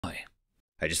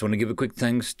I just want to give a quick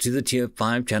thanks to the Tier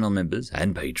 5 channel members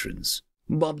and patrons.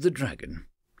 Bob the Dragon,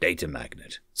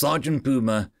 Datamagnet, Sergeant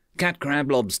Puma, Cat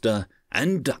Crab Lobster,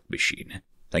 and Duck Machine.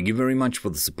 Thank you very much for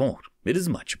the support. It is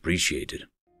much appreciated.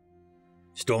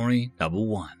 Story number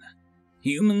 1.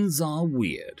 Humans Are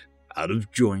Weird. Out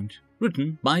of Joint.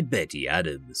 Written by Betty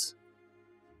Adams.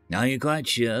 Are you quite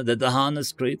sure that the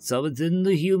harness crates are within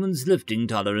the human's lifting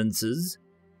tolerances?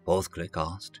 Forthclick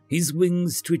asked, his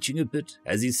wings twitching a bit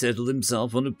as he settled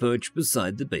himself on a perch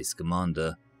beside the base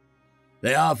commander.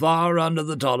 They are far under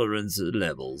the tolerance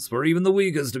levels for even the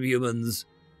weakest of humans,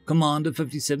 Commander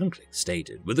 57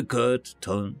 stated with a curt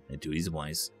tone into his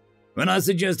voice. When I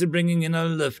suggested bringing in a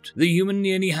lift, the human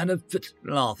nearly had a fit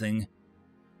laughing.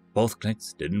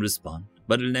 Forthclick didn't respond,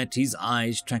 but let his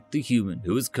eyes track the human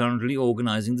who was currently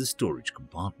organizing the storage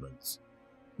compartments.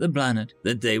 The planet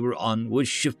that they were on was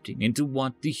shifting into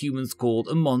what the humans called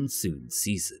a monsoon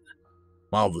season,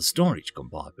 while the storage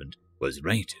compartment was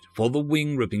rated for the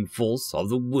wing-ripping force of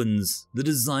the winds. The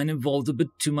design involved a bit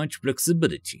too much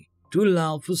flexibility to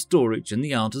allow for storage in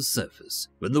the outer surface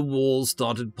when the walls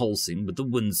started pulsing with the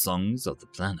wind songs of the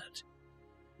planet.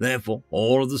 Therefore,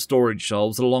 all of the storage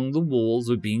shelves along the walls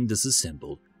were being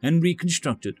disassembled and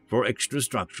reconstructed for extra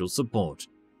structural support,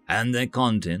 and their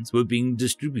contents were being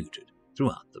distributed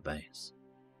throughout the base.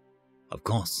 Of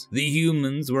course, the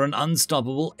humans were an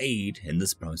unstoppable aid in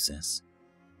this process.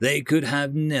 They could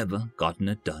have never gotten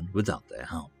it done without their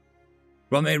help.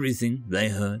 From everything they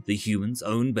heard, the humans'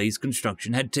 own base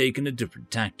construction had taken a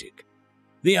different tactic.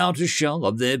 The outer shell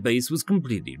of their base was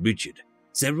completely rigid,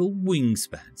 several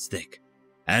wingspans thick,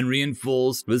 and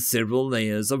reinforced with several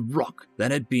layers of rock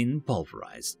that had been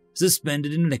pulverized,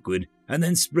 suspended in liquid, and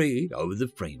then sprayed over the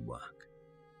framework.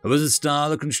 It was a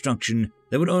style of construction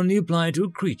that would only apply to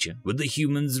a creature with the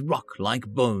human's rock-like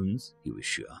bones, he was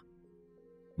sure.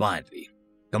 Finally,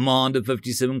 Commander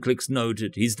 57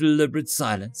 noted his deliberate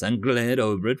silence and glared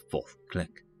over at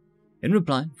Forthclick. In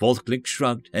reply, Forthclick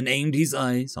shrugged and aimed his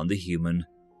eyes on the human.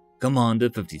 Commander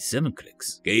 57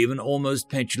 gave an almost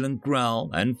petulant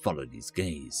growl and followed his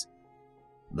gaze.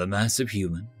 The massive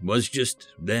human was just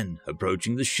then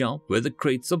approaching the shelf where the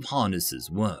crates of harnesses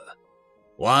were.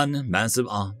 One massive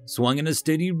arm swung in a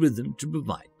steady rhythm to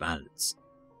provide balance.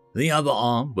 The other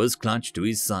arm was clutched to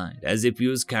his side as if he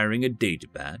was carrying a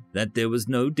datapad that there was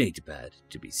no datapad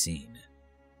to be seen.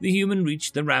 The human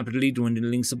reached the rapidly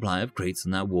dwindling supply of crates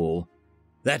on that wall.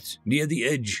 That near the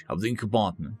edge of the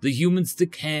compartment, the human's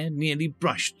thick hair nearly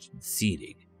brushed the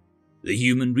ceiling. The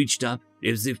human reached up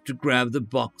as if to grab the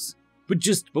box, but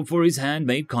just before his hand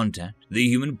made contact, the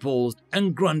human paused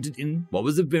and grunted in what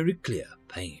was a very clear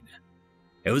pain.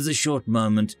 It was a short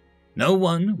moment. No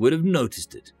one would have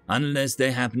noticed it unless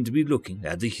they happened to be looking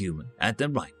at the human at the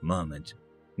right moment.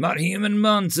 What human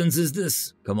nonsense is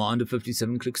this? Commander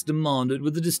 57 demanded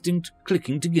with a distinct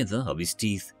clicking together of his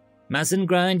teeth. Mustn't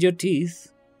grind your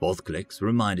teeth, Forthclick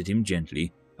reminded him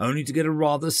gently, only to get a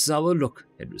rather sour look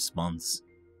in response.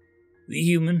 The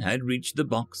human had reached the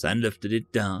box and lifted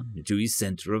it down into his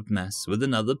center of mass with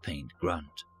another pained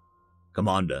grunt.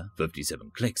 Commander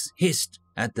 57 hissed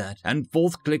at that, and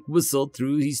Forthclick whistled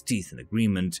through his teeth in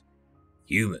agreement.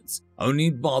 Humans only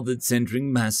bothered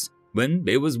centering mass when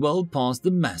it was well past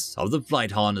the mass of the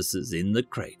flight harnesses in the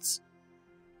crates.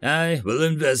 I will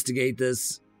investigate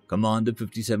this, Commander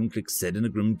 57 said in a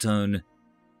grim tone.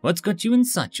 What's got you in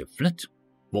such a flit?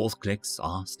 Forthclick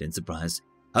asked in surprise.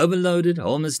 Overloaded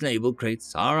or mislabeled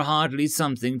crates are hardly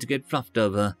something to get fluffed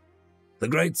over. The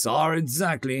crates are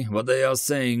exactly what they are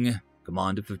saying,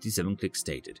 Commander 57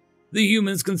 stated. The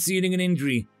humans concealing an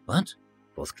injury. What?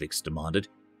 Forthclick demanded.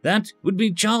 That would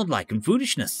be childlike and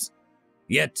foolishness.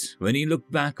 Yet, when he looked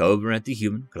back over at the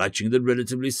human clutching the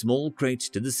relatively small crate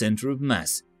to the center of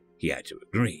mass, he had to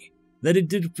agree that it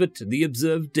did fit the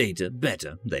observed data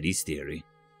better than his theory.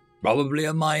 Probably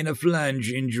a minor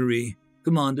flange injury,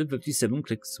 Commander 57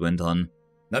 went on.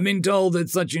 I've been told that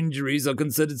such injuries are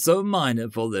considered so minor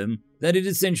for them that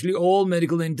essentially all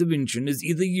medical intervention is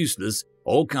either useless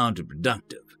or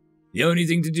counterproductive. The only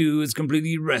thing to do is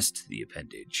completely rest the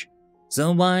appendage.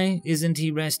 So why isn't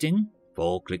he resting?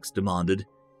 Forthclick demanded.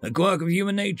 A quirk of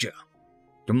human nature,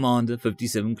 Commander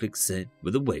 57 said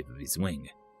with a wave of his wing.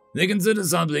 They consider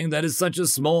something that is such a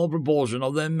small proportion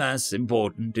of their mass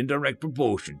important in direct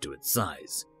proportion to its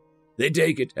size. They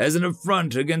take it as an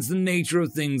affront against the nature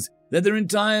of things that their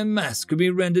entire mass could be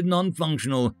rendered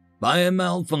non-functional by a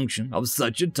malfunction of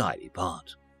such a tiny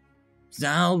part.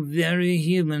 How very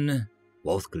human,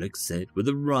 Forthclick said with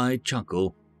a wry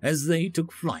chuckle as they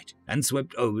took flight and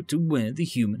swept over to where the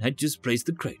human had just placed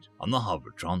the crate on the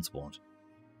hover transport.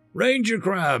 Ranger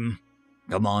Crab,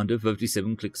 Commander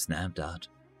 57 Click snapped out,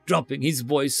 dropping his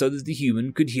voice so that the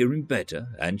human could hear him better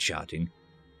and shouting,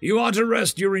 "You are to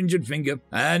rest your injured finger,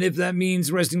 and if that means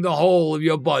resting the whole of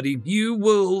your body, you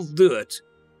will do it."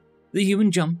 The human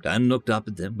jumped and looked up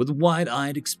at them with a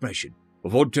wide-eyed expression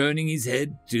before turning his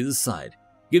head to the side,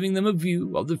 giving them a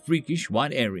view of the freakish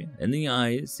white area in the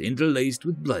eyes interlaced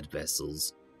with blood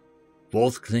vessels.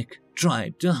 Fourth Click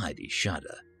tried to hide his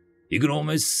shudder. You could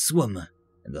almost swim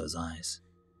in those eyes.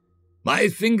 "My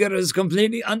finger is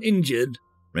completely uninjured,"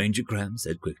 Ranger Crab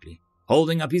said quickly,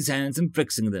 holding up his hands and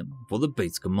flexing them for the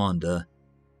base commander.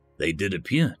 They did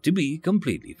appear to be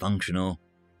completely functional.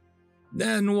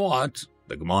 "Then what?"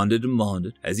 the commander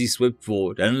demanded as he swept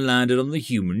forward and landed on the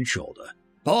human shoulder.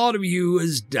 "Part of you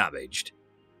is damaged."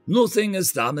 "Nothing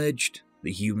is damaged,"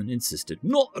 the human insisted.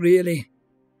 "Not really."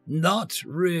 "Not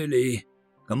really,"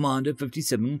 Commander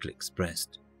 57 Clicks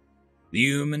pressed. The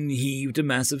human heaved a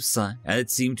massive sigh, and it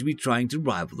seemed to be trying to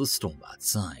rival the storm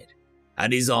outside,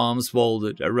 and his arms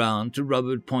folded around to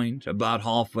rubber point about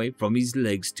halfway from his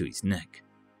legs to his neck.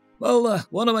 "Well,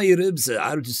 one of my ribs are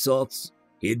out of sorts,"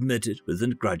 he admitted with a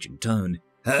grudging tone.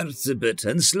 "Hurts a bit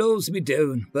and slows me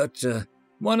down, but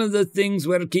one of the things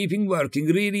we're keeping working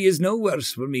really is no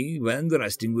worse for me when the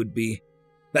resting would be.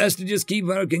 Best to just keep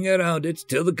working around it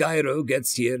till the Cairo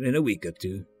gets here in a week or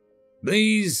two."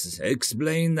 "Please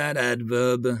explain that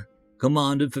adverb,"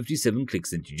 Commander 57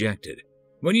 Clicks interjected.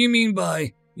 "What do you mean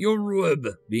by your rib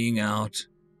being out?"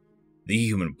 The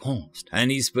human paused,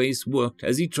 and his face worked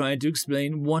as he tried to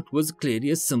explain what was clearly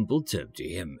a simple term to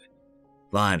him.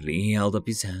 Finally, he held up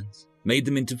his hands, made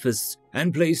them into fists,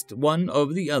 and placed one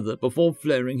over the other before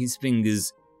flaring his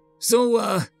fingers.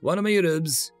 "So, one of my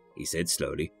ribs," he said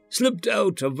slowly, "slipped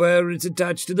out of where it's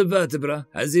attached to the vertebra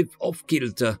as if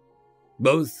off-kilter."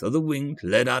 Both of the winged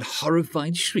let out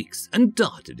horrified shrieks and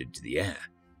darted into the air.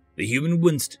 The human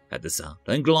winced at the sound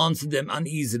and glanced at them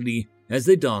uneasily as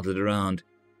they darted around.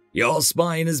 "Your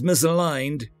spine is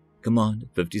misaligned." Commander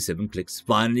 57 Clicks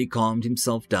finally calmed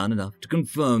himself down enough to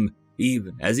confirm,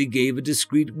 even as he gave a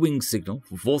discreet wing signal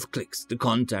for Fourth Clicks to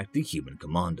contact the human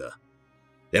commander.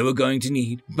 They were going to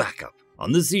need backup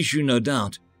on this issue, no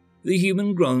doubt. The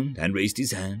human groaned and raised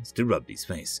his hands to rub his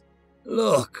face.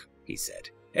 "Look," he said,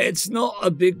 "it's not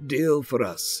a big deal for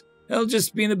us. I'll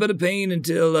just be in a bit of pain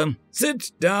until,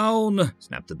 Sit down,"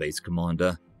 snapped the base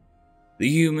commander. The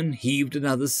human heaved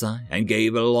another sigh and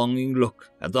gave a longing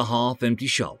look at the half-empty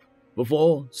shop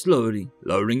before slowly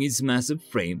lowering his massive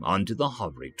frame onto the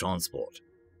hovering transport.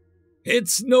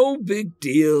 "It's no big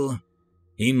deal,"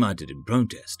 he muttered in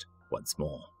protest once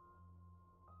more.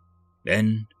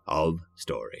 End of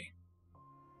story.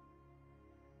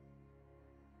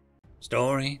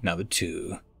 Story number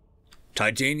 2.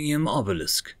 Titanium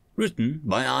Obelisk, written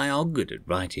by I.R. Good at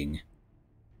Writing.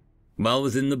 Well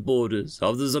within the borders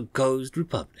of the Zokosed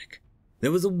Republic,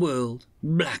 there was a world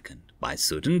blackened by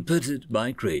soot and pitted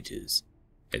by craters.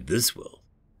 In this world,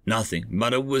 nothing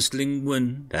but a whistling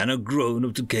wind and a groan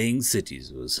of decaying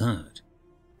cities was heard.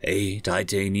 A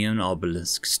titanium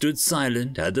obelisk stood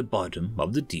silent at the bottom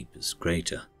of the deepest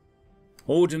crater.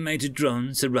 Automated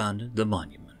drones surrounded the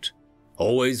monument,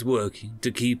 always working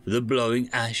to keep the blowing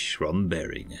ash from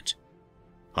burying it.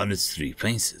 On its 3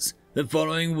 faces, the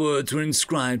following words were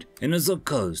inscribed in a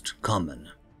Zokosed common.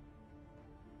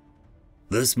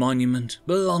 "This monument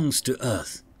belongs to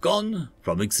Earth, gone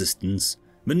from existence,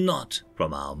 but not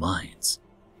from our minds.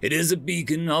 It is a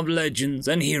beacon of legends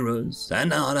and heroes,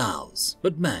 and not ours,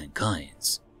 but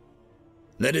mankind's.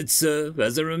 Let it serve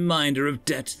as a reminder of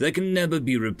debt that can never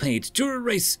be repaid to a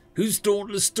race whose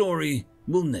dauntless story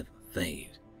will never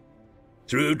fade.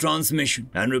 Through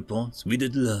transmission and reports we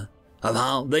did learn of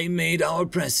how they made our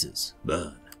oppressors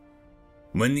burn.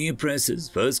 When the oppressors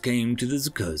first came to the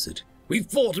Zokosed, we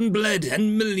fought and bled,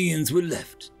 and millions were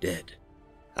left dead.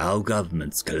 Our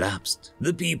governments collapsed,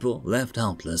 the people left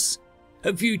helpless.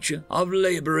 A future of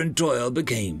labor and toil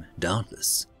became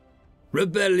doubtless.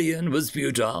 Rebellion was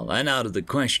futile and out of the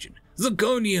question.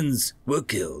 Zirconians were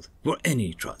killed for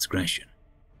any transgression.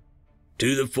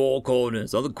 To the 4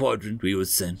 corners of the quadrant we were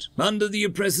sent, under the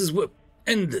oppressor's whip,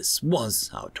 and this was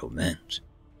our torment.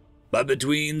 But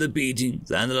between the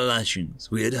beatings and the lashings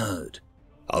we had heard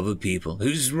of a people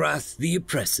whose wrath the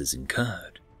oppressors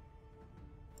incurred.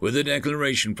 With a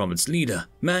declaration from its leader,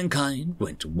 mankind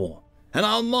went to war, and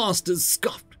our masters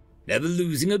scoffed, never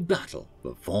losing a battle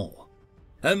before.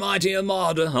 A mighty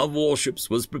armada of warships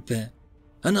was prepared,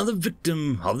 another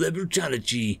victim of their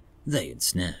brutality they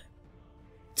ensnared.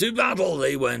 To battle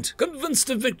they went, convinced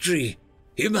of victory.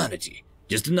 Humanity,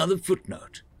 just another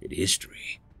footnote in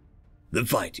history. The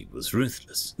fighting was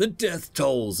ruthless, the death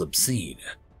tolls obscene.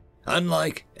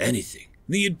 Unlike anything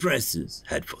the oppressors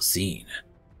had foreseen.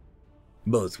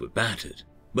 Both were battered,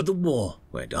 but the war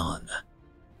went on,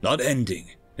 not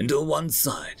ending until one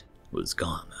side was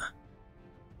gone.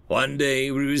 One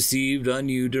day we received our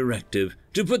new directive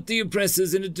to put the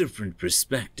oppressors in a different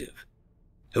perspective.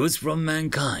 It was from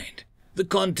mankind, the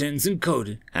contents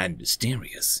encoded and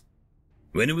mysterious.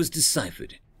 When it was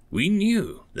deciphered, we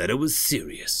knew that it was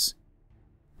serious.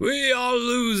 We are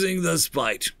losing this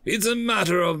fight. It's a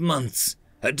matter of months.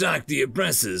 Attack the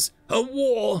oppressors. A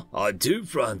war on two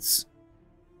fronts.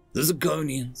 The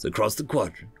Zirconians across the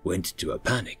quadrant went into a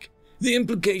panic. The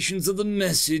implications of the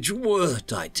message were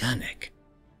titanic.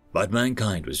 But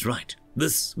mankind was right.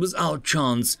 This was our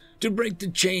chance to break the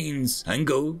chains and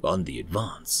go on the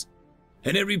advance.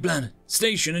 In every planet,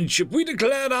 station, and ship, we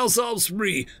declared ourselves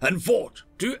free and fought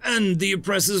to end the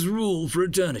oppressor's rule for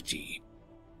eternity.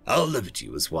 Our liberty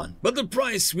was won, but the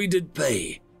price we did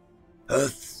pay.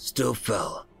 Earth still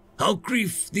fell. Our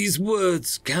grief these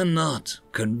words cannot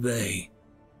convey.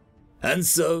 And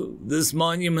so this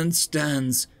monument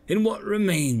stands in what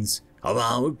remains of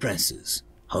our oppressors'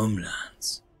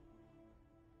 homelands.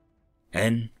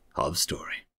 End of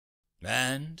story.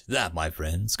 And that, my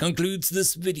friends, concludes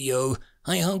this video.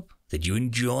 I hope that you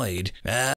enjoyed.